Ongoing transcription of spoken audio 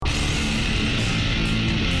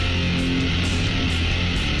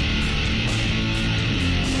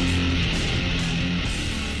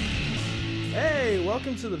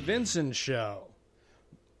welcome to the Vincent Show.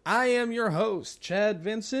 I am your host, Chad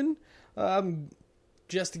Vincent.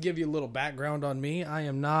 Just to give you a little background on me, I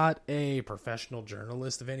am not a professional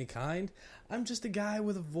journalist of any kind. I'm just a guy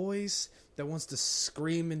with a voice that wants to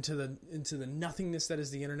scream into the nothingness that is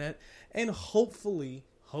the internet, and hopefully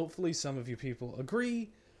some of you people agree.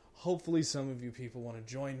 Hopefully some of you people want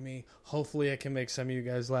to join me. Hopefully I can make some of you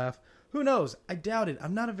guys laugh. Who knows? I doubt it.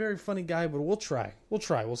 I'm not a very funny guy, but we'll try.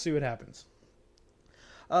 We'll see what happens.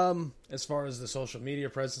 As far as the social media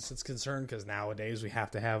presence is concerned, because nowadays we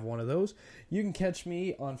have to have one of those, you can catch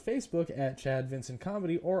me on Facebook at Chad Vincent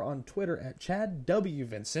Comedy or on Twitter at Chad W.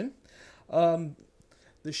 Vincent. The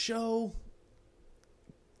show,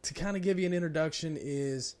 to kind of give you an introduction,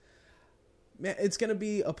 is... Man, it's going to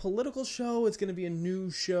be a political show. It's going to be a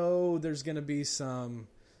news show. There's going to be some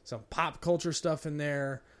pop culture stuff in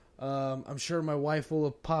there. I'm sure my wife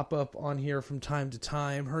will pop up on here from time to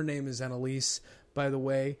time. Her name is Annalise, by the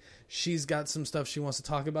way. She's got some stuff she wants to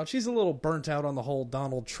talk about. She's a little burnt out on the whole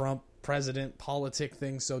Donald Trump president politic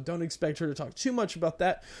thing, so don't expect her to talk too much about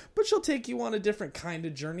that. But she'll take you on a different kind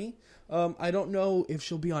of journey. I don't know if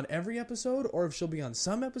she'll be on every episode or if she'll be on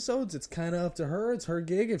some episodes. It's kind of up to her. It's her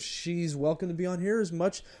gig. If she's welcome to be on here as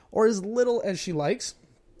much or as little as she likes.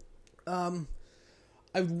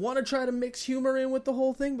 I want to try to mix humor in with the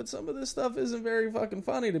whole thing, but some of this stuff isn't very fucking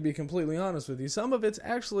funny, to be completely honest with you. Some of it's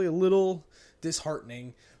actually a little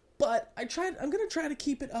disheartening, but I'm going to try to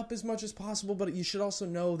keep it up as much as possible. But you should also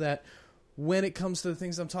know that when it comes to the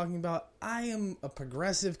things I'm talking about, I am a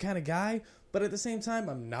progressive kind of guy, but at the same time,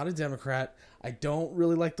 I'm not a Democrat. I don't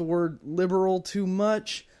really like the word liberal too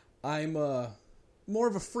much. I'm more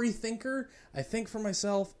of a free thinker. I think for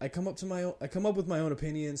myself. I come up with my own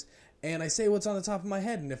opinions, and I say what's on the top of my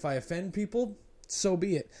head. And if I offend people, so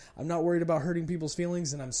be it. I'm not worried about hurting people's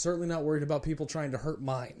feelings, and I'm certainly not worried about people trying to hurt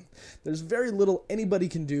mine. There's very little anybody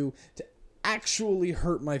can do to actually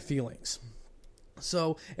hurt my feelings.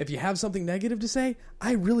 So if you have something negative to say,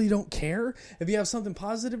 I really don't care. If you have something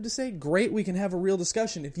positive to say, great, we can have a real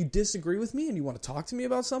discussion. If you disagree with me and you want to talk to me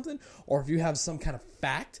about something, or if you have some kind of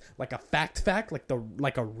fact, like a fact,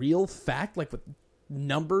 like a real fact, like with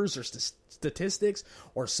numbers or statistics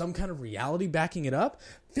or some kind of reality backing it up,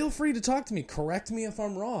 feel free to talk to me. Correct me if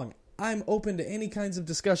I'm wrong. I'm open to any kinds of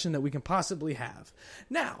discussion that we can possibly have.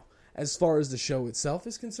 Now, as far as the show itself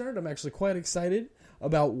is concerned, I'm actually quite excited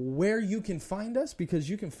about where you can find us, because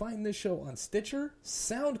you can find this show on Stitcher,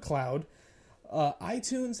 SoundCloud,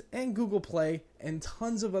 iTunes, and Google Play, and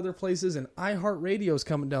tons of other places, and iHeartRadio is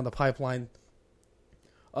coming down the pipeline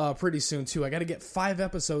pretty soon, too. I got to get 5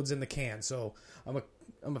 episodes in the can, so I'm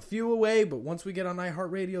a few away, but once we get on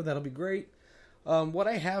iHeartRadio, that'll be great. What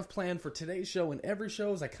I have planned for today's show and every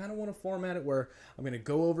show is I kind of want to format it where I'm going to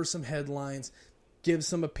go over some headlines, give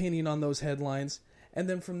some opinion on those headlines, and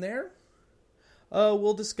then from there,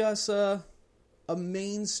 we'll discuss a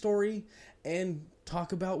main story and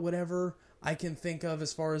talk about whatever I can think of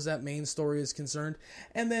as far as that main story is concerned.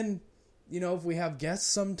 And then, if we have guests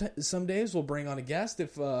some days, we'll bring on a guest.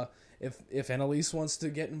 If Annalise wants to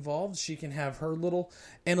get involved, she can have her little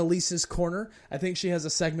Annalise's Corner. I think she has a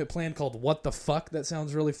segment planned called What the Fuck. That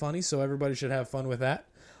sounds really funny, so everybody should have fun with that.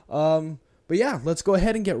 But yeah, let's go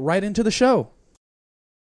ahead and get right into the show.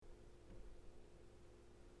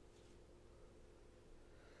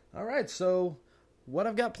 All right, so what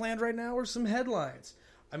I've got planned right now are some headlines.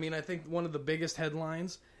 I mean, I think one of the biggest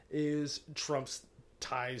headlines is Trump's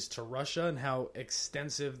ties to Russia and how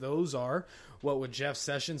extensive those are. What with Jeff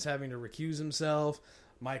Sessions having to recuse himself,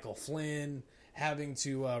 Michael Flynn having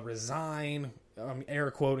to resign. I'm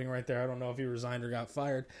air quoting right there. I don't know if he resigned or got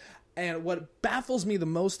fired. And what baffles me the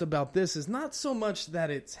most about this is not so much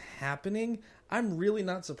that it's happening. I'm really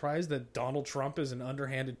not surprised that Donald Trump is an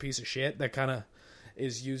underhanded piece of shit that kind of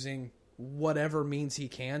is using whatever means he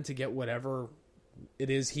can to get whatever it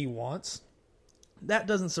is he wants. That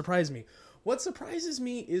doesn't surprise me. What surprises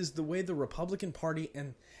me is the way the Republican Party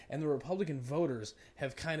and the Republican voters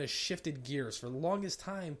have kind of shifted gears. For the longest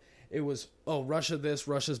time, it was, oh, Russia this,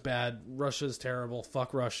 Russia's bad, Russia's terrible,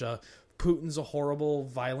 fuck Russia, Putin's a horrible,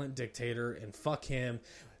 violent dictator, and fuck him.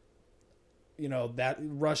 That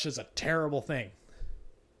Russia's a terrible thing.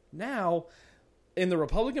 Now, in the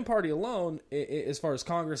Republican Party alone, as far as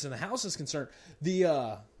Congress and the House is concerned,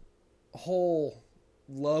 the whole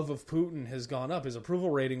love of Putin has gone up. His approval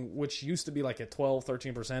rating, which used to be like at 12,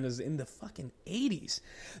 13%, is in the fucking 80s.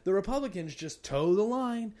 The Republicans just toe the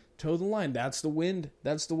line. That's the wind.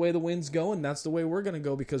 That's the way the wind's going. That's the way we're going to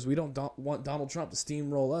go, because we don't want Donald Trump to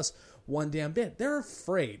steamroll us one damn bit. They're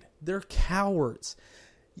afraid. They're cowards.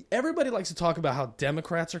 Everybody likes to talk about how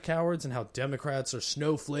Democrats are cowards and how Democrats are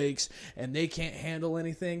snowflakes and they can't handle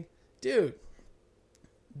anything. Dude,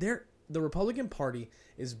 the Republican Party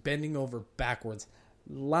is bending over backwards,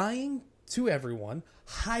 lying to everyone,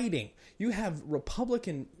 hiding. You have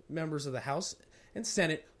Republican members of the House and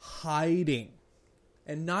Senate hiding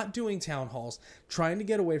and not doing town halls, trying to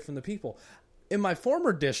get away from the people. In my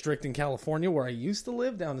former district in California, where I used to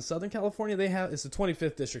live down in Southern California, it's the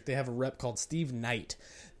 25th district. They have a rep called Steve Knight.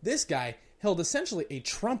 This guy held essentially a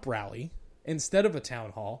Trump rally instead of a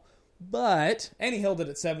town hall, and he held it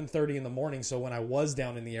at 7:30 in the morning, so when I was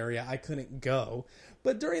down in the area, I couldn't go.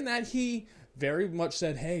 But during that, he very much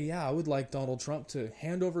said, hey, yeah, I would like Donald Trump to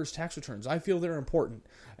hand over his tax returns. I feel they're important.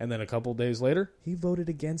 And then a couple days later, he voted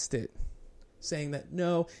against it, saying that,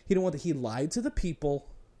 no, he didn't want that. He lied to the people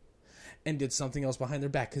and did something else behind their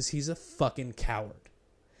back because he's a fucking coward.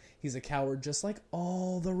 He's a coward just like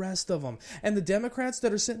all the rest of them. And the Democrats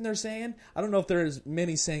that are sitting there saying, I don't know if there's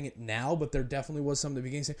many saying it now, but there definitely was some at the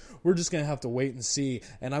beginning saying, we're just going to have to wait and see.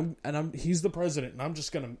 And he's the president and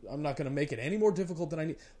I'm not going to make it any more difficult than I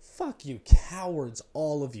need. Fuck you, cowards,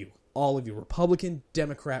 all of you, Republican,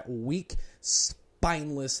 Democrat, weak,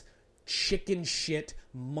 spineless, chicken shit,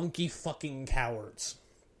 monkey fucking cowards.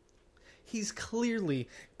 He's clearly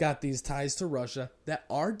got these ties to Russia that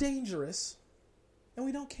are dangerous, and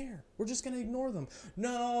we don't care. We're just going to ignore them.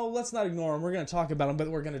 No, let's not ignore them. We're going to talk about them, but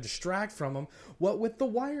we're going to distract from them. What with the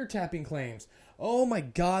wiretapping claims? Oh my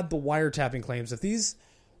God, the wiretapping claims. If these...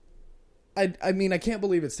 I mean, I can't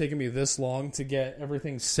believe it's taken me this long to get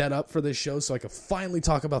everything set up for this show so I could finally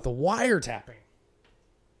talk about the wiretapping.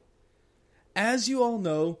 As you all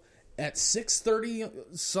know, at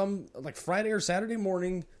 6:30, like Friday or Saturday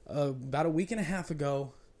morning, about a week and a half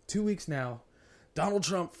ago, 2 weeks now, Donald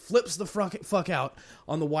Trump flips the fuck out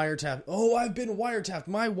on the wiretap. Oh, I've been wiretapped.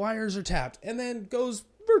 My wires are tapped. And then goes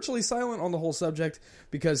virtually silent on the whole subject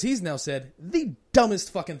because he's now said the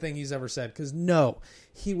dumbest fucking thing he's ever said. Because no,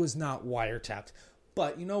 he was not wiretapped.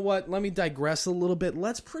 But you know what? Let me digress a little bit.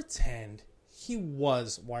 Let's pretend he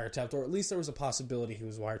was wiretapped, or at least there was a possibility he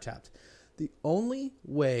was wiretapped. The only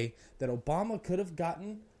way that Obama could have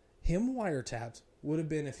gotten him wiretapped would have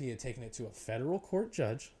been if he had taken it to a federal court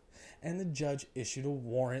judge and the judge issued a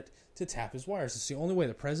warrant to tap his wires. It's the only way.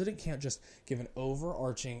 The president can't just give an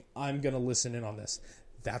overarching, I'm going to listen in on this.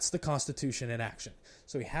 That's the Constitution in action.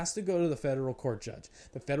 So he has to go to the federal court judge.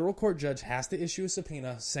 The federal court judge has to issue a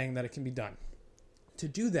subpoena saying that it can be done. To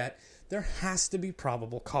do that, there has to be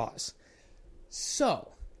probable cause.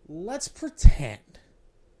 So let's pretend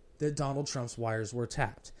that Donald Trump's wires were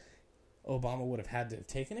tapped. Obama would have had to have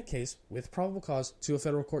taken a case with probable cause to a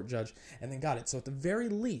federal court judge and then got it. So at the very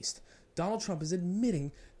least, Donald Trump is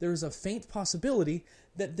admitting there is a faint possibility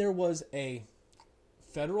that there was a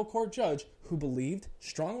federal court judge who believed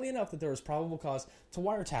strongly enough that there was probable cause to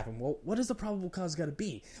wiretap him. Well, what does the probable cause got to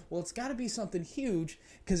be? Well, it's got to be something huge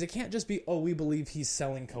because it can't just be, oh, we believe he's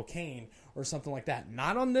selling cocaine or something like that.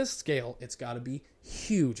 Not on this scale. It's got to be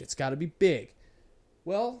huge. It's got to be big.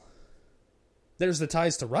 Well, there's the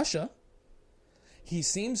ties to Russia. He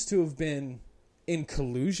seems to have been in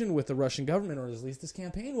collusion with the Russian government, or at least his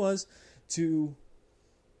campaign was, to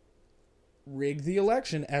rig the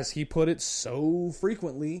election, as he put it so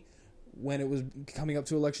frequently when it was coming up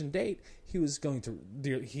to election date. He was going to,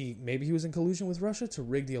 maybe he was in collusion with Russia to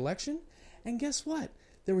rig the election. And guess what?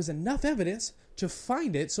 There was enough evidence to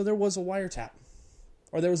find it, so there was a wiretap.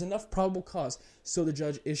 Or there was enough probable cause, so the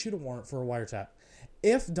judge issued a warrant for a wiretap.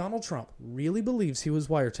 If Donald Trump really believes he was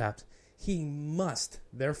wiretapped, he must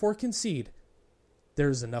therefore concede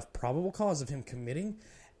there's enough probable cause of him committing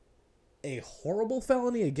a horrible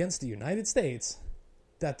felony against the United States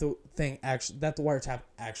that the wiretap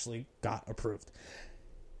actually got approved.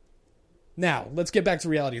 Now, let's get back to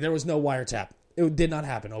reality. There was no wiretap. It did not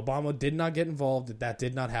happen. Obama did not get involved. That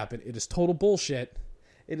did not happen. It is total bullshit.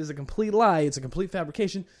 It is a complete lie. It's a complete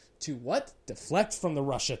fabrication to what? Deflect from the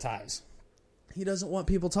Russia ties. He doesn't want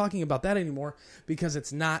people talking about that anymore because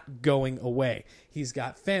it's not going away. He's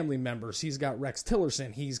got family members. He's got Rex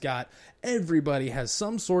Tillerson. He's got everybody has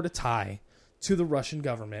some sort of tie to the Russian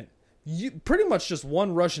government. Pretty much just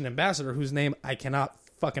one Russian ambassador whose name I cannot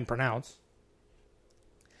fucking pronounce.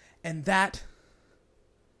 And that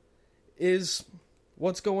is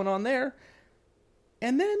what's going on there.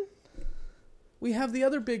 And then we have the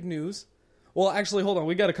other big news. Well, actually, hold on.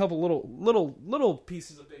 We got a couple little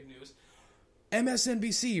pieces of big news.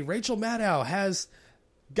 MSNBC, Rachel Maddow has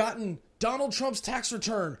gotten Donald Trump's tax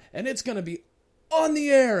return, and it's going to be on the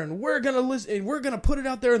air, and we're going to listen, and we're going to put it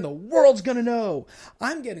out there, and the world's going to know.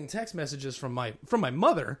 I'm getting text messages from my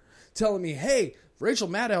mother telling me, hey, Rachel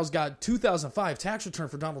Maddow's got 2005 tax return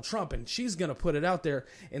for Donald Trump, and she's going to put it out there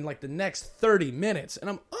in like the next 30 minutes.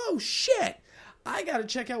 And oh shit, I got to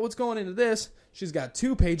check out what's going into this. She's got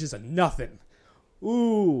 2 pages of nothing.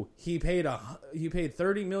 Ooh, he paid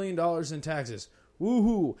 $30 million in taxes.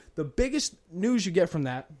 Woohoo. The biggest news you get from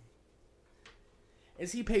that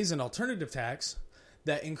is he pays an alternative tax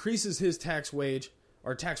that increases his tax wage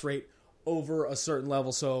or tax rate over a certain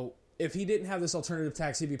level. So if he didn't have this alternative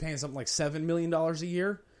tax, he'd be paying something like $7 million a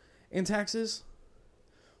year in taxes.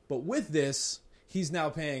 But with this, he's now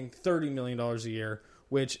paying $30 million a year,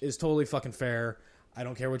 which is totally fucking fair. I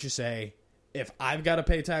don't care what you say. If I've got to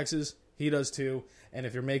pay taxes, he does too. And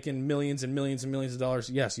if you're making millions and millions and millions of dollars,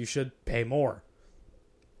 yes, you should pay more.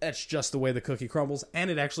 That's just the way the cookie crumbles, and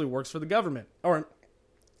it actually works for the government. Or,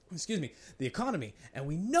 the economy. And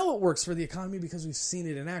we know it works for the economy because we've seen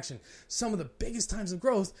it in action. Some of the biggest times of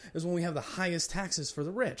growth is when we have the highest taxes for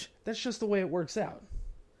the rich. That's just the way it works out.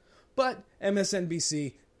 But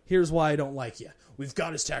MSNBC, here's why I don't like you. We've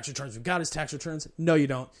got his tax returns. We've got his tax returns. No, you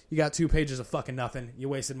don't. You got 2 pages of fucking nothing. You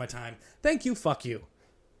wasted my time. Thank you. Fuck you.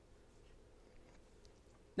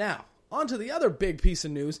 Now, on to the other big piece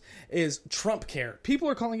of news is Trump Care. People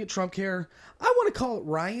are calling it Trump Care. I want to call it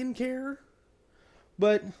Ryan Care.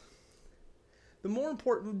 But the more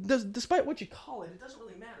important, despite what you call it, it doesn't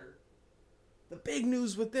really matter. The big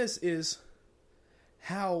news with this is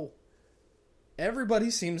how everybody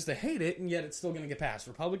seems to hate it, and yet it's still going to get passed.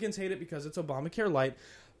 Republicans hate it because it's Obamacare light.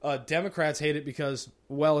 Democrats hate it because,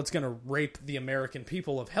 well, it's going to rape the American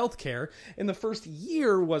people of healthcare. In the first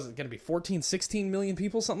year, was it going to be 14, 16 million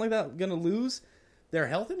people, something like that, going to lose their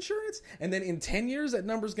health insurance? And then in 10 years, that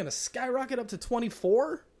number's going to skyrocket up to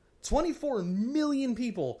 24? 24 million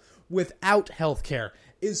people without healthcare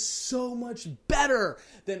is so much better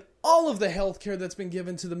than all of the healthcare that's been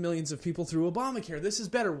given to the millions of people through Obamacare. This is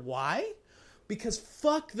better. Why? Because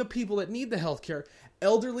fuck the people that need the healthcare.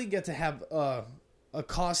 Elderly get to have a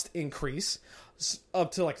cost increase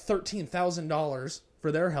up to like $13,000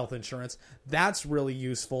 for their health insurance. That's really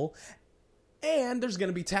useful. And there's going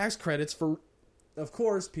to be tax credits for, of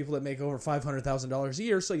course, people that make over $500,000 a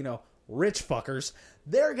year. So, rich fuckers,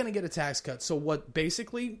 they're going to get a tax cut. So what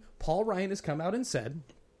basically Paul Ryan has come out and said,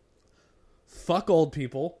 fuck old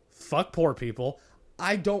people, fuck poor people.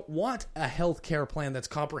 I don't want a healthcare plan that's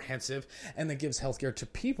comprehensive and that gives healthcare to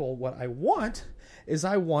people. What I want is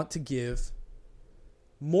I want to give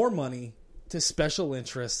more money to special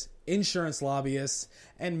interests, insurance lobbyists,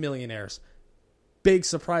 and millionaires. Big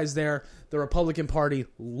surprise there. The Republican Party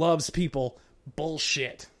loves people.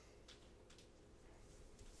 Bullshit.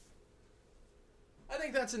 I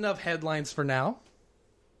think that's enough headlines for now.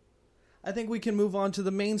 I think we can move on to the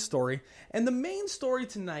main story. And the main story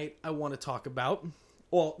tonight I want to talk about,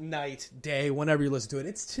 well, night, day, whenever you listen to it.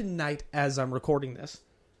 It's tonight as I'm recording this.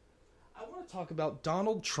 I want to talk about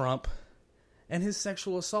Donald Trump and his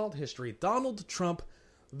sexual assault history. Donald Trump,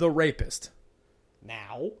 the rapist.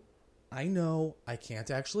 Now, I know I can't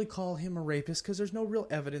actually call him a rapist because there's no real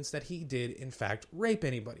evidence that he did, in fact, rape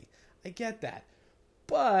anybody. I get that.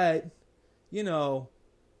 But,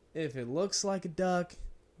 if it looks like a duck,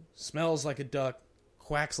 smells like a duck,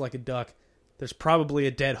 quacks like a duck, there's probably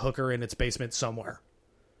a dead hooker in its basement somewhere.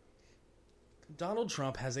 Donald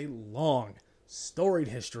Trump has a long, storied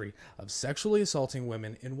history of sexually assaulting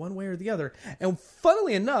women in one way or the other. And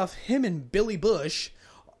funnily enough, him and Billy Bush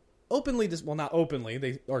openly, well, not openly,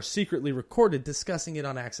 they are secretly recorded discussing it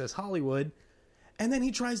on Access Hollywood. And then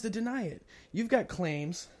he tries to deny it. You've got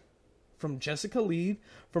claims from Jessica Lead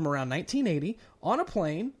from around 1980 on a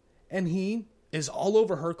plane, and he is all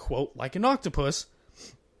over her, quote, like an octopus,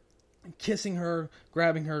 kissing her,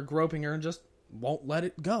 grabbing her, groping her, and just won't let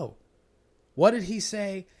it go. What did he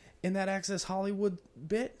say in that Access Hollywood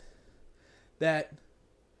bit? That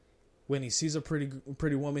when he sees a pretty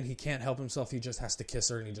woman, he can't help himself. He just has to kiss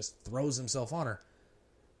her, and he just throws himself on her.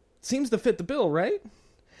 Seems to fit the bill, right?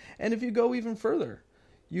 And if you go even further,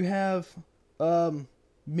 you have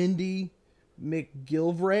Mindy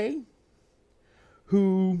McGilvray,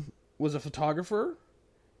 who was a photographer,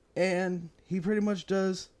 and he pretty much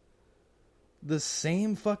does the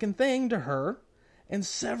same fucking thing to her and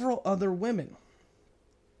several other women.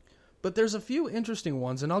 But there's a few interesting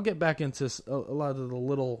ones, and I'll get back into a lot of the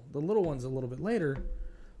little ones a little bit later.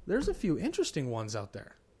 There's a few interesting ones out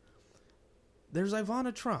there. There's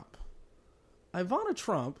Ivana Trump. Ivana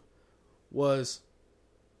Trump was,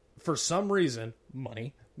 for some reason,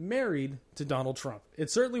 married to Donald Trump. It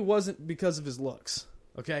certainly wasn't because of his looks.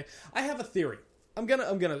 Okay? I have a theory. I'm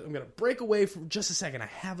gonna break away for just a second. I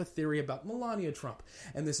have a theory about Melania Trump,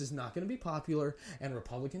 and this is not gonna be popular, and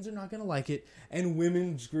Republicans are not gonna like it, and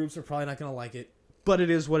women's groups are probably not gonna like it. But it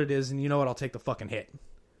is what it is, and you know what? I'll take the fucking hit.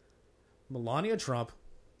 Melania Trump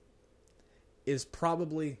is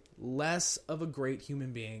probably less of a great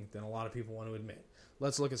human being than a lot of people want to admit.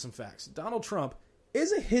 Let's look at some facts. Donald Trump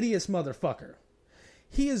is a hideous motherfucker.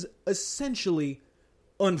 He is essentially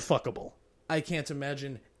unfuckable. I can't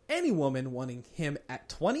imagine any woman wanting him at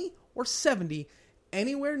 20 or 70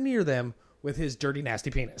 anywhere near them with his dirty,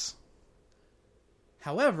 nasty penis.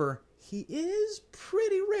 However, he is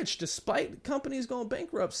pretty rich. Despite companies going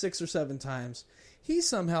bankrupt 6 or 7 times, he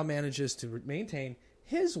somehow manages to maintain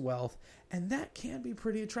his wealth, and that can be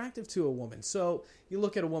pretty attractive to a woman. So you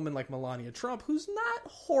look at a woman like Melania Trump, who's not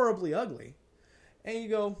horribly ugly, and you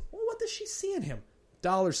go, well, what does she see in him?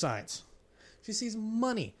 Dollar signs. She sees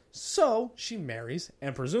money. So she marries,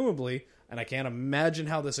 and presumably, and I can't imagine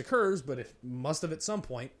how this occurs, but it must have at some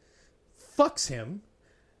point, fucks him.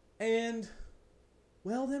 And,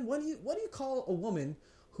 well, then what do you call a woman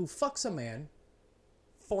who fucks a man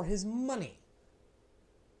for his money?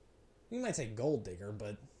 You might say gold digger,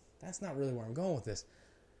 but that's not really where I'm going with this.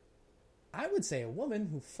 I would say a woman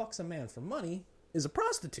who fucks a man for money is a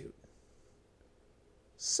prostitute.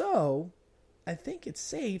 So, I think it's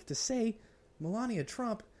safe to say Melania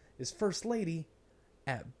Trump is first lady.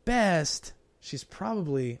 At best, she's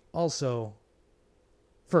probably also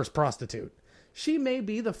first prostitute. She may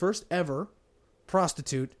be the first ever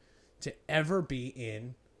prostitute to ever be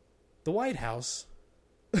in the White House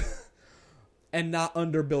and not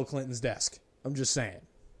under Bill Clinton's desk. I'm just saying.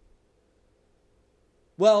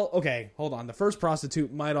 Well, okay, hold on. The first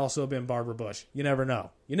prostitute might also have been Barbara Bush. You never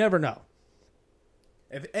know. You never know.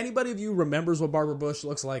 If anybody of you remembers what Barbara Bush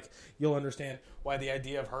looks like, you'll understand why the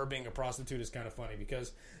idea of her being a prostitute is kind of funny.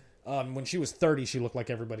 Because when she was 30, she looked like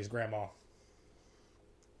everybody's grandma.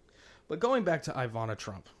 But going back to Ivana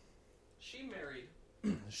Trump. She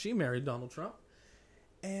married Donald Trump.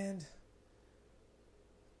 And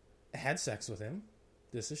had sex with him.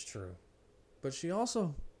 This is true. But she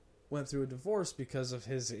also went through a divorce because of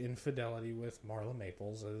his infidelity with Marla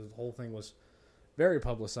Maples. The whole thing was very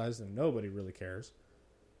publicized and nobody really cares.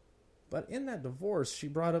 But in that divorce, she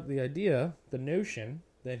brought up the idea, the notion,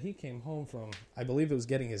 that he came home from, I believe it was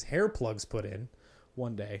getting his hair plugs put in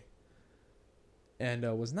one day, and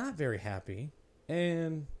was not very happy,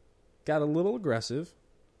 and got a little aggressive,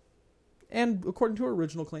 and according to her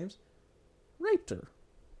original claims, raped her.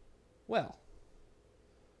 Well,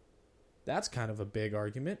 that's kind of a big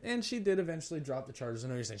argument, and she did eventually drop the charges. I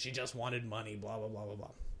know you're saying she just wanted money, blah, blah, blah, blah,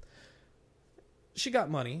 blah. She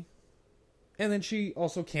got money, and then she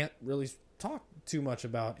also can't really talk too much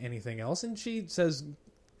about anything else, and she says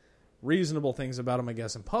reasonable things about him, I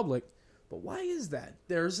guess, in public. But why is that?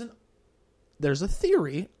 There's a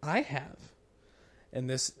theory I have, and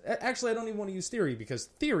this, actually I don't even want to use theory, because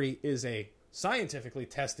theory is a scientifically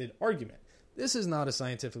tested argument. This is not a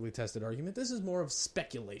scientifically tested argument. This is more of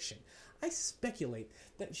speculation. I speculate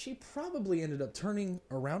that she probably ended up turning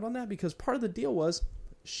around on that because part of the deal was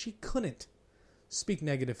she couldn't speak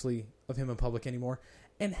negatively of him in public anymore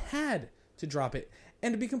and had to drop it.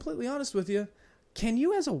 And to be completely honest with you, can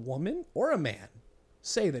you as a woman or a man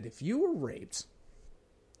say that if you were raped,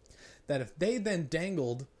 that if they then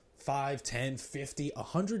dangled $5, $10, $50,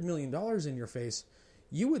 $100 million in your face,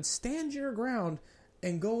 you would stand your ground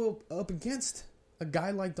and go up against a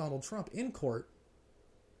guy like Donald Trump in court?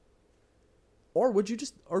 Or would you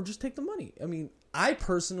just take the money? I mean, I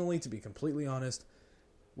personally, to be completely honest,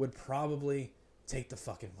 would probably take the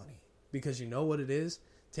fucking money. Because you know what it is?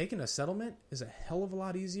 Taking a settlement is a hell of a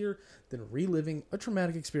lot easier than reliving a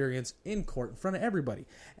traumatic experience in court in front of everybody.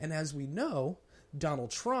 And as we know,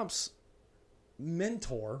 Donald Trump's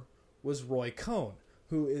mentor was Roy Cohn,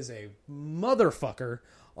 who is a motherfucker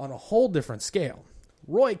on a whole different scale.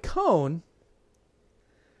 Roy Cohn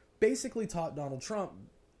basically taught Donald Trump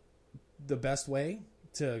the best way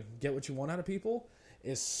to get what you want out of people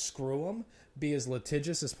is screw them, be as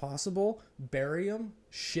litigious as possible, bury them,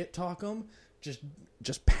 shit talk them,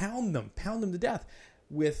 just pound them to death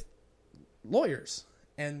with lawyers.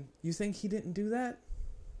 And you think he didn't do that?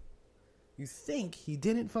 You think he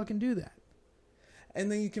didn't fucking do that?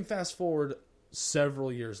 And then you can fast forward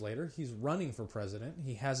several years later. He's running for president.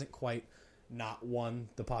 He hasn't quite not won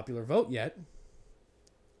the popular vote yet.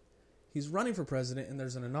 He's running for president, and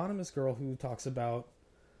there's an anonymous girl who talks about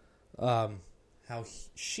how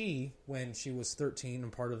she, when she was 13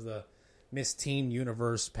 and part of the Miss Teen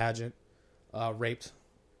Universe pageant, how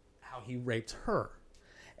he raped her.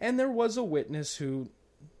 And there was a witness who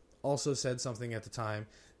also said something at the time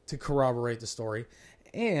to corroborate the story.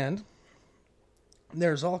 And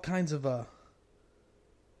there's all kinds of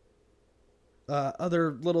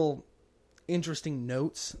other little interesting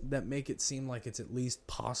notes that make it seem like it's at least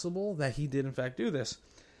possible that he did in fact do this.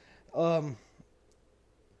 I'm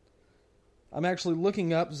actually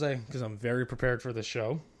looking up, because I'm very prepared for this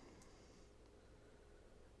show.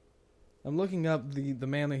 I'm looking up the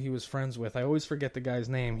man that he was friends with. I always forget the guy's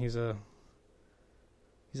name. He's a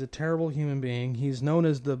terrible human being. He's known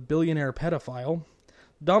as the billionaire pedophile.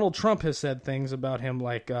 Donald Trump has said things about him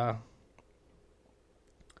like,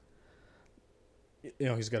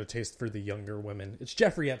 he's got a taste for the younger women. It's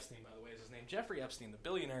Jeffrey Epstein, by the way, is his name. Jeffrey Epstein, the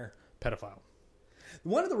billionaire pedophile.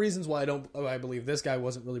 One of the reasons why I believe this guy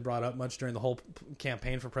wasn't really brought up much during the whole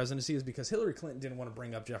campaign for presidency is because Hillary Clinton didn't want to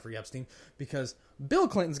bring up Jeffrey Epstein, because Bill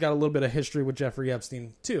Clinton's got a little bit of history with Jeffrey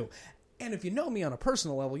Epstein too. And if you know me on a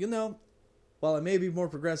personal level, you'll know, while I may be more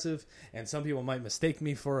progressive and some people might mistake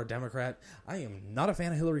me for a Democrat, I am not a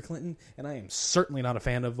fan of Hillary Clinton, and I am certainly not a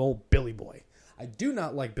fan of old Billy Boy. I do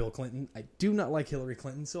not like Bill Clinton. I do not like Hillary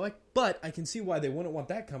Clinton. But I can see why they wouldn't want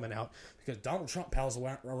that coming out, because Donald Trump pals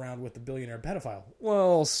around with the billionaire pedophile.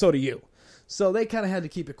 Well, so do you. So they kind of had to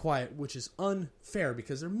keep it quiet, which is unfair,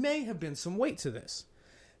 because there may have been some weight to this.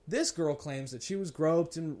 This girl claims that she was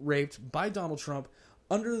groped and raped by Donald Trump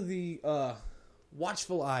under the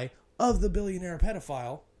watchful eye of the billionaire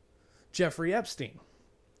pedophile, Jeffrey Epstein.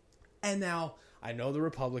 And now, I know the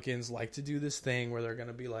Republicans like to do this thing where they're going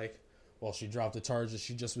to be like, well, she dropped the charges.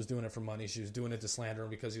 She just was doing it for money. She was doing it to slander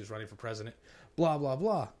him because he was running for president. Blah, blah,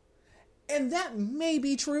 blah. And that may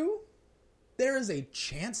be true. There is a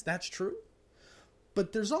chance that's true.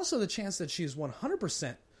 But there's also the chance that she is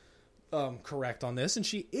 100% correct on this, and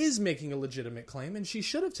she is making a legitimate claim, and she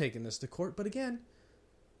should have taken this to court. But again,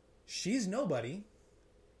 she's nobody.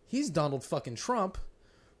 He's Donald fucking Trump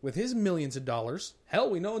with his millions of dollars.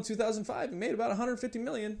 Hell, we know in 2005 he made about $150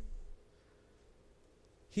 million.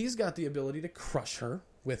 He's got the ability to crush her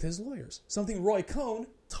with his lawyers. Something Roy Cohn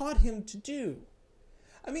taught him to do.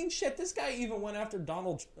 I mean, shit, this guy even went after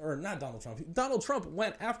Donald Trump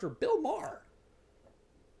went after Bill Maher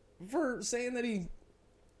for saying that he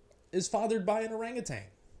is fathered by an orangutan.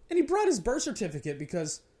 And he brought his birth certificate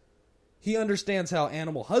because he understands how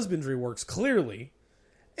animal husbandry works clearly,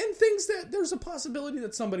 and thinks that there's a possibility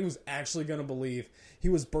that somebody was actually going to believe he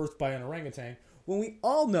was birthed by an orangutan, when we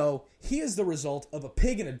all know he is the result of a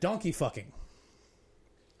pig and a donkey fucking.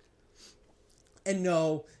 And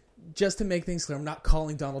no, just to make things clear, I'm not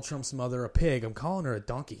calling Donald Trump's mother a pig. I'm calling her a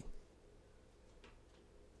donkey.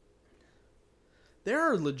 There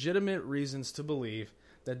are legitimate reasons to believe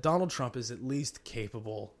that Donald Trump is at least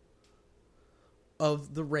capable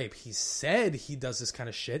of the rape. He said he does this kind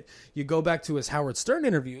of shit. You go back to his Howard Stern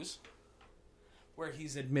interviews, where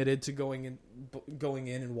he's admitted to going in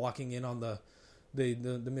and walking in on the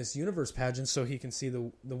Miss Universe pageant so he can see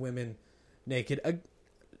the women naked.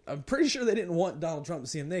 I'm pretty sure they didn't want Donald Trump to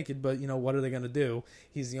see him naked, but what are they going to do?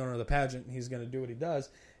 He's the owner of the pageant, and he's going to do what he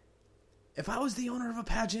does. If I was the owner of a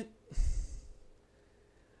pageant,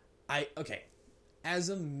 as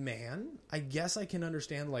a man, I guess I can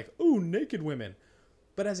understand, naked women.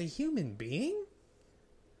 But as a human being,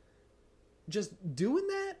 just doing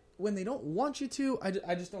that when they don't want you to,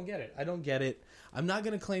 I just don't get it. I don't get it. I'm not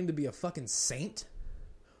going to claim to be a fucking saint,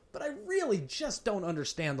 but I really just don't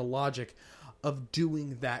understand the logic of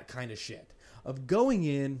doing that kind of shit. Of going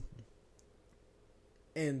in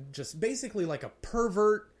and just basically like a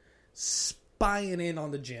pervert spying in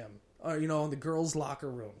on the gym. Or, in the girls' locker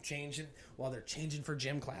room, changing while they're changing for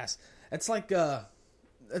gym class. It's like a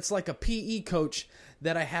PE coach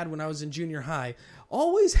that I had when I was in junior high.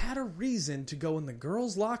 Always had a reason to go in the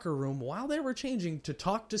girls' locker room while they were changing to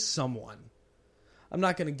talk to someone. I'm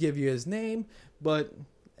not going to give you his name, but,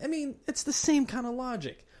 it's the same kind of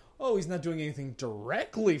logic. Oh, he's not doing anything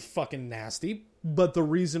directly fucking nasty, but the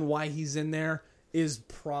reason why he's in there is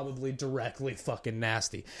probably directly fucking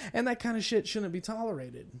nasty. And that kind of shit shouldn't be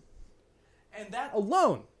tolerated. And that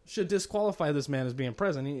alone should disqualify this man as being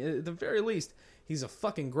president. At the very least, he's a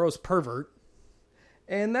fucking gross pervert.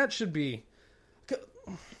 And that should be...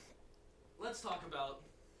 Let's talk about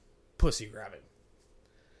pussy grabbing.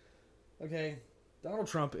 Okay, Donald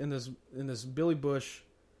Trump in this Billy Bush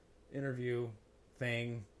interview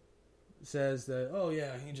thing says that, oh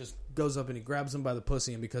yeah, he just goes up and he grabs him by the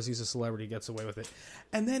pussy, and because he's a celebrity, gets away with it.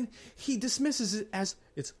 And then he dismisses it as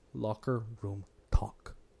it's locker room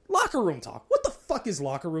talk. Locker room talk. What the fuck is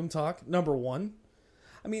locker room talk? Number one.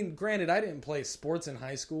 Granted, I didn't play sports in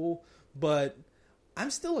high school, but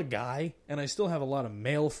I'm still a guy, and I still have a lot of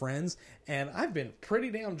male friends, and I've been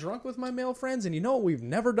pretty damn drunk with my male friends, and you know what we've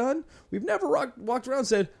never done? We've never walked around and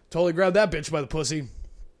said, totally grabbed that bitch by the pussy.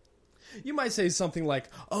 You might say something like,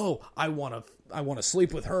 oh, I want I want to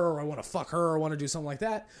sleep with her, or I want to fuck her, or I want to do something like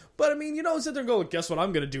that. But I mean, you don't sit there and go, guess what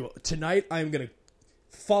I'm going to do tonight? I'm going to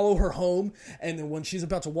follow her home, and then when she's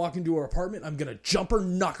about to walk into her apartment, I'm going to jump her,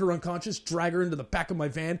 knock her unconscious, drag her into the back of my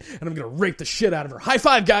van, and I'm going to rape the shit out of her. High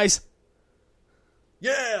five, guys!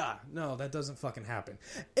 Yeah! No, that doesn't fucking happen.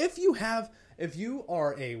 If you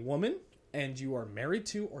are a woman, and you are married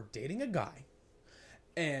to or dating a guy,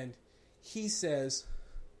 and he says,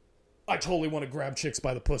 I totally want to grab chicks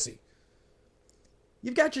by the pussy,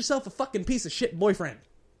 you've got yourself a fucking piece of shit boyfriend.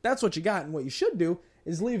 That's what you got, and what you should do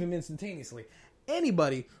is leave him instantaneously.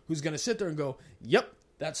 Anybody who's going to sit there and go, yep,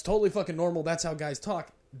 that's totally fucking normal, that's how guys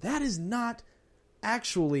talk, that is not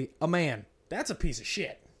actually a man. That's a piece of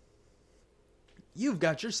shit. You've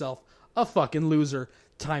got yourself a fucking loser.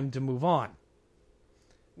 Time to move on.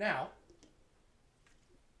 Now,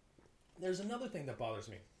 there's another thing that bothers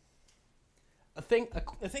me.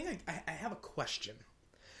 I have a question.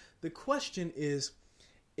 The question is,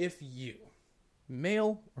 if you,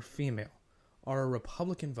 male or female, are a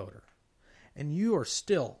Republican voter, and you are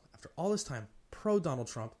still, after all this time, pro-Donald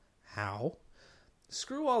Trump, how?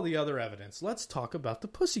 Screw all the other evidence. Let's talk about the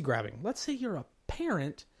pussy grabbing. Let's say you're a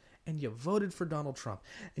parent, and you voted for Donald Trump,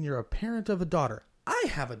 and you're a parent of a daughter. I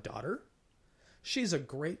have a daughter. She's a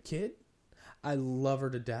great kid. I love her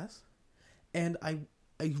to death. And I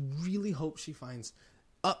really hope she finds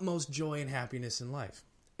utmost joy and happiness in life.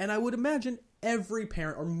 And I would imagine every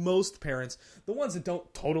parent, or most parents, the ones that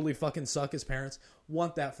don't totally fucking suck as parents,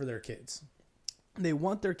 want that for their kids. They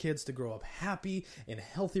want their kids to grow up happy in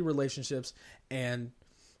healthy relationships, and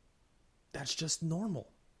that's just normal.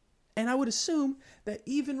 And I would assume that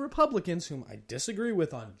even Republicans, whom I disagree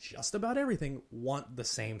with on just about everything, want the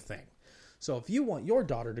same thing. So if you want your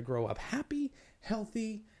daughter to grow up happy,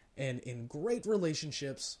 healthy, and in great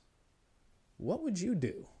relationships, what would you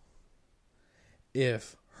do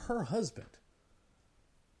if her husband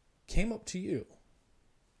came up to you,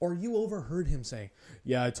 or you overheard him saying,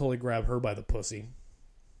 yeah, I totally grabbed her by the pussy?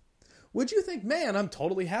 Would you think, man, I'm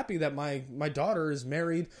totally happy that my daughter is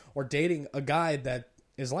married or dating a guy that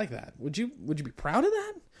is like that? Would you be proud of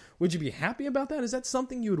that? Would you be happy about that? Is that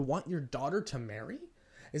something you would want your daughter to marry?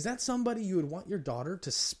 Is that somebody you would want your daughter to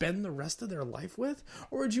spend the rest of their life with?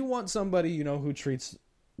 Or would you want somebody, who treats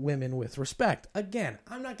women with respect? Again,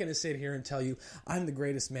 I'm not going to sit here and tell you I'm the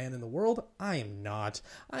greatest man in the world. I am not.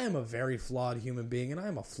 I am a very flawed human being, and I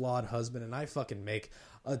am a flawed husband, and I fucking make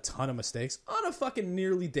a ton of mistakes on a fucking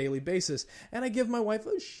nearly daily basis. And I give my wife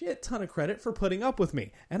a shit ton of credit for putting up with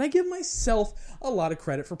me. And I give myself a lot of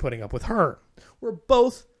credit for putting up with her. We're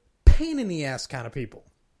both pain in the ass kind of people.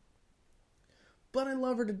 But I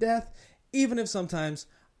love her to death, even if sometimes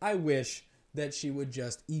I wish that she would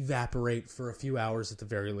just evaporate for a few hours at the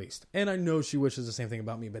very least. And I know she wishes the same thing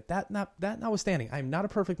about me, but that notwithstanding, I'm not a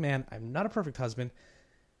perfect man, I'm not a perfect husband,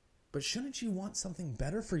 but shouldn't you want something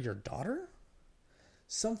better for your daughter?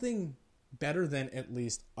 Something better than at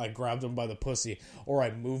least I grabbed him by the pussy, or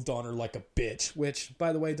I moved on her like a bitch, which,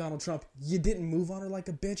 by the way, Donald Trump, you didn't move on her like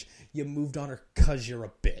a bitch, you moved on her because you're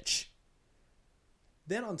a bitch.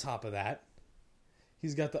 Then on top of that,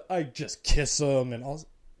 he's got the, I just kiss him, and all.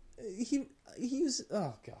 He's,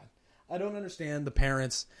 oh God. I don't understand the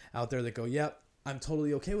parents out there that go, yep, I'm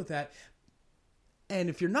totally okay with that. And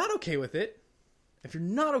if you're not okay with it,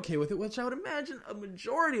 which I would imagine a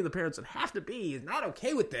majority of the parents would have to be, is not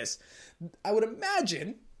okay with this, I would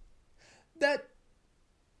imagine that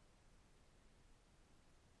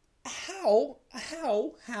how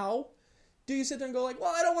do you sit there and go like,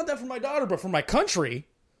 well, I don't want that for my daughter, but for my country?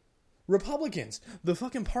 Republicans, the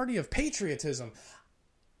fucking party of patriotism,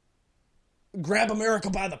 grab America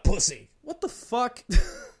by the pussy. What the fuck?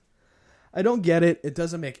 I don't get it. It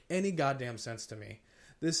doesn't make any goddamn sense to me.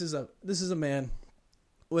 This is a man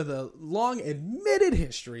with a long admitted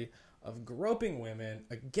history of groping women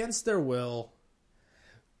against their will,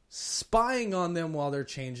 spying on them while they're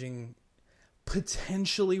changing,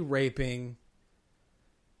 potentially raping.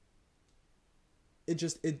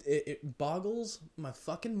 It boggles my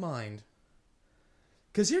fucking mind.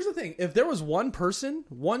 Because here's the thing. If there was one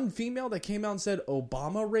female that came out and said,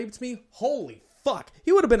 Obama raped me, holy fuck,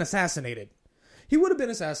 he would have been assassinated. He would have been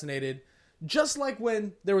assassinated, just like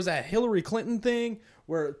when there was that Hillary Clinton thing,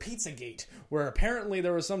 where Pizzagate, where apparently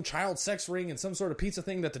there was some child sex ring and some sort of pizza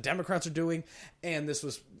thing that the Democrats are doing, and this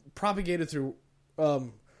was propagated through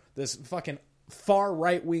this fucking far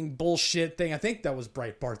right-wing bullshit thing. I think that was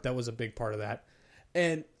Breitbart. That was a big part of that.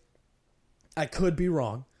 And I could be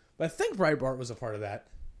wrong, but I think Breitbart was a part of that.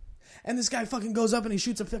 And this guy fucking goes up and he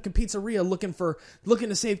shoots a fucking pizzeria looking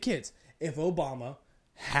to save kids. If Obama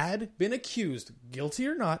had been accused, guilty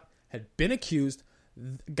or not, had been accused,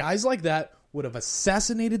 guys like that would have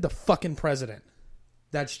assassinated the fucking president.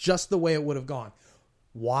 That's just the way it would have gone.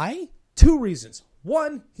 Why? 2 reasons.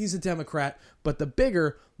 One, he's a Democrat, but the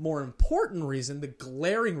bigger, more important reason, the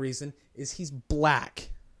glaring reason, is he's black.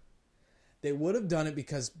 They would have done it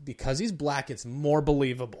because he's black, it's more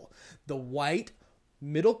believable. The white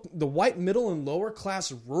middle and lower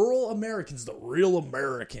class rural Americans, the real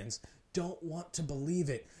Americans, don't want to believe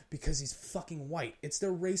it because he's fucking white. It's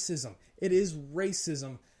their racism. It is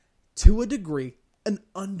racism to a degree, an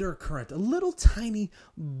undercurrent, a little tiny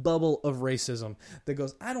bubble of racism that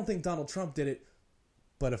goes, I don't think Donald Trump did it,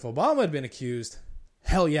 but if Obama had been accused,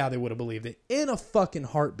 hell yeah, they would have believed it in a fucking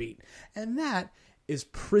heartbeat. And that is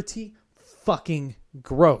pretty fucking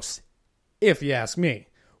gross, if you ask me.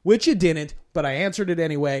 Which you didn't, but I answered it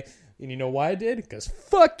anyway. And you know why I did? Because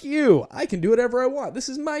fuck you. I can do whatever I want. This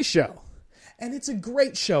is my show. And it's a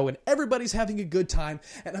great show, and everybody's having a good time,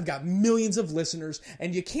 and I've got millions of listeners,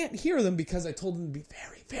 and you can't hear them because I told them to be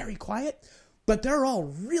very, very quiet, but they're all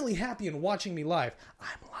really happy and watching me live.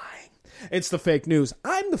 I'm lying. It's the fake news.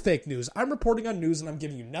 I'm the fake news. I'm reporting on news, and I'm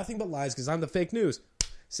giving you nothing but lies because I'm the fake news.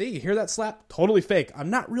 See, you hear that slap? Totally fake. I'm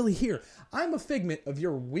not really here. I'm a figment of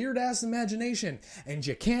your weird-ass imagination, and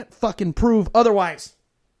you can't fucking prove otherwise.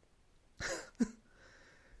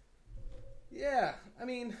 Yeah, I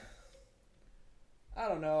mean, I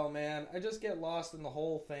don't know, man. I just get lost in the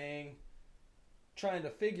whole thing, trying to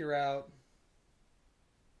figure out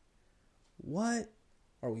what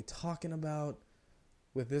are we talking about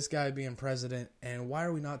with this guy being president, and why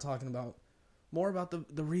are we not talking about more about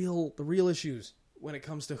the real issues when it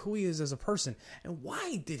comes to who he is as a person, and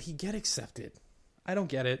why did he get accepted? I don't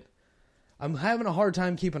get it. I'm having a hard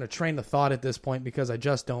time keeping a train of thought at this point because I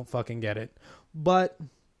just don't fucking get it. But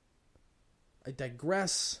I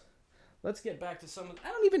digress. Let's get back to some of... I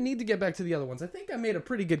don't even need to get back to the other ones. I think I made a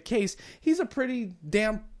pretty good case. He's a pretty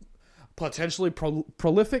damn potentially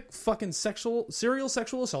prolific fucking serial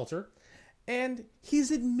sexual assaulter. And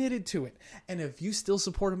he's admitted to it. And if you still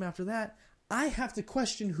support him after that, I have to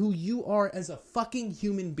question who you are as a fucking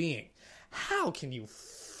human being. How can you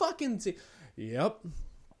fucking say... Yep,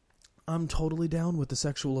 I'm totally down with the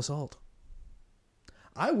sexual assault.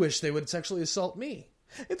 I wish they would sexually assault me.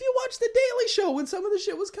 If you watch The Daily Show when some of the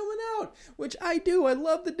shit was coming out, which I do, I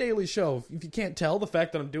love The Daily Show. If you can't tell, the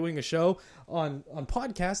fact that I'm doing a show on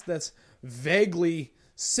podcast that's vaguely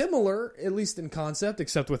similar, at least in concept,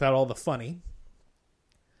 except without all the funny.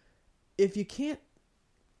 If you can't...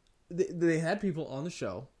 They had people on the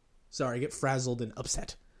show. Sorry, I get frazzled and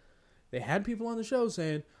upset. They had people on the show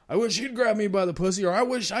saying, I wish he'd grab me by the pussy, or I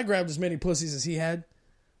wish I grabbed as many pussies as he had.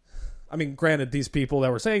 I mean, granted, these people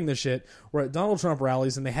that were saying this shit were at Donald Trump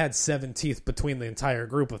rallies, and they had 7 teeth between the entire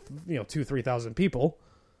group of, 2,000-3,000 people.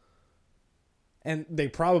 And they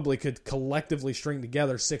probably could collectively string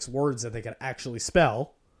together 6 words that they could actually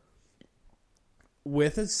spell.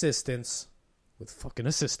 With assistance. With fucking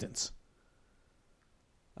assistance.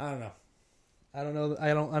 I don't know.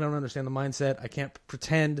 I don't understand the mindset. I can't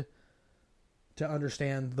pretend to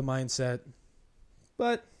understand the mindset.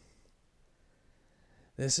 But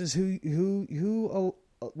this is who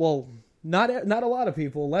well, not a lot of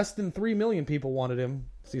people, less than 3 million people wanted him.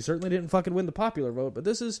 So he certainly didn't fucking win the popular vote, but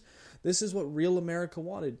this is what real America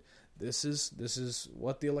wanted. This is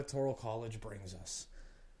what the Electoral College brings us.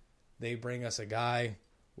 They bring us a guy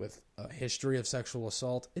with a history of sexual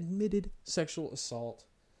assault, admitted sexual assault.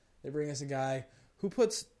 They bring us a guy who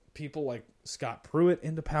puts people like Scott Pruitt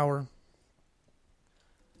into power,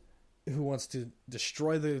 who wants to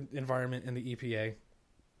destroy the environment and the EPA,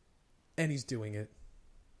 and he's doing it.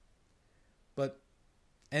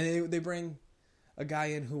 And they bring a guy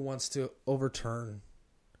in who wants to overturn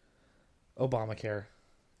Obamacare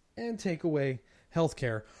and take away health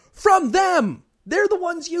care from them. They're the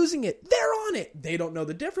ones using it. They're on it. They don't know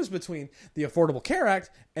the difference between the Affordable Care Act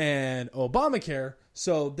and Obamacare.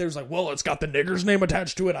 So there's like, well, it's got the nigger's name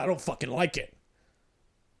attached to it. I don't fucking like it.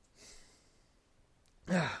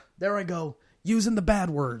 There I go. Using the bad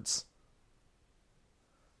words.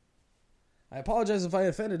 I apologize if I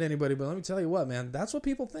offended anybody, but let me tell you what, man. That's what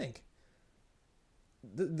people think.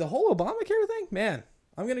 The whole Obamacare thing, man.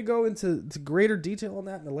 I'm going to go into greater detail on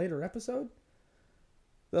that in a later episode.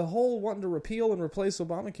 The whole wanting to repeal and replace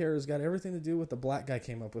Obamacare has got everything to do with the black guy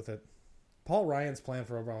came up with it. Paul Ryan's plan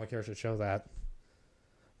for Obamacare should show that.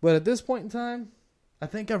 But at this point in time, I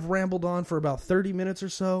think I've rambled on for about 30 minutes or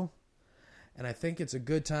so. And I think it's a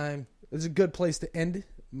good time. It's a good place to end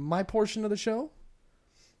my portion of the show.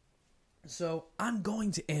 So I'm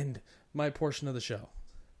going to end my portion of the show.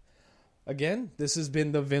 Again, this has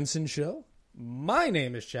been The Vincent Show. My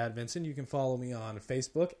name is Chad Vincent. You can follow me on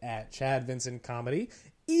Facebook at Chad Vincent Comedy.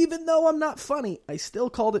 Even though I'm not funny, I still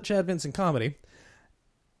called it Chad Vincent Comedy.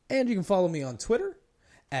 And you can follow me on Twitter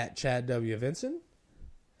at Chad W. Vincent.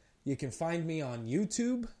 You can find me on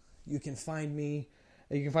YouTube. You can find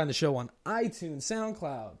the show on iTunes,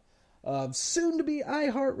 SoundCloud, soon to be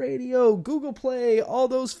iHeartRadio, Google Play, all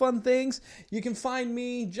those fun things. You can find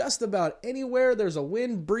me just about anywhere there's a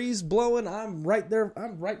wind breeze blowing. I'm right there.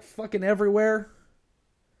 I'm right fucking everywhere.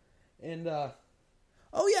 And,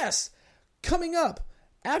 oh yes, coming up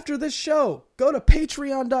after this show, go to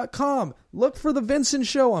patreon.com. Look for The Vincent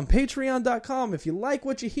Show on patreon.com. If you like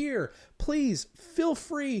what you hear, please feel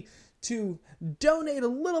free to donate a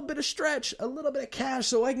little bit of stretch, a little bit of cash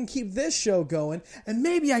so I can keep this show going. And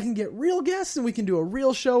maybe I can get real guests and we can do a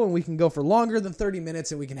real show and we can go for longer than 30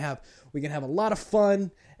 minutes and we can have a lot of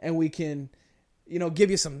fun and we can,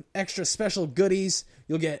 give you some extra special goodies.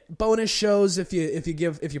 You'll get bonus shows if you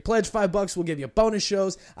pledge $5, we'll give you bonus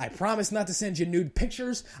shows. I promise not to send you nude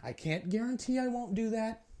pictures. I can't guarantee I won't do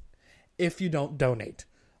that if you don't donate.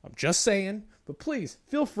 I'm just saying, but please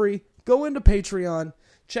feel free, go into Patreon,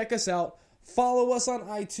 check us out, follow us on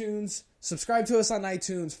iTunes, subscribe to us on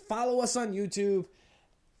iTunes, follow us on YouTube,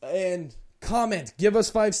 and comment. Give us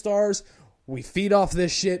 5 stars. We feed off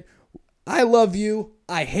this shit. I love you.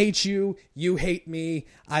 I hate you. You hate me.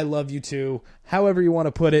 I love you too. However you want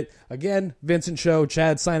to put it. Again, Vincent Show,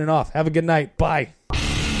 Chad signing off. Have a good night. Bye.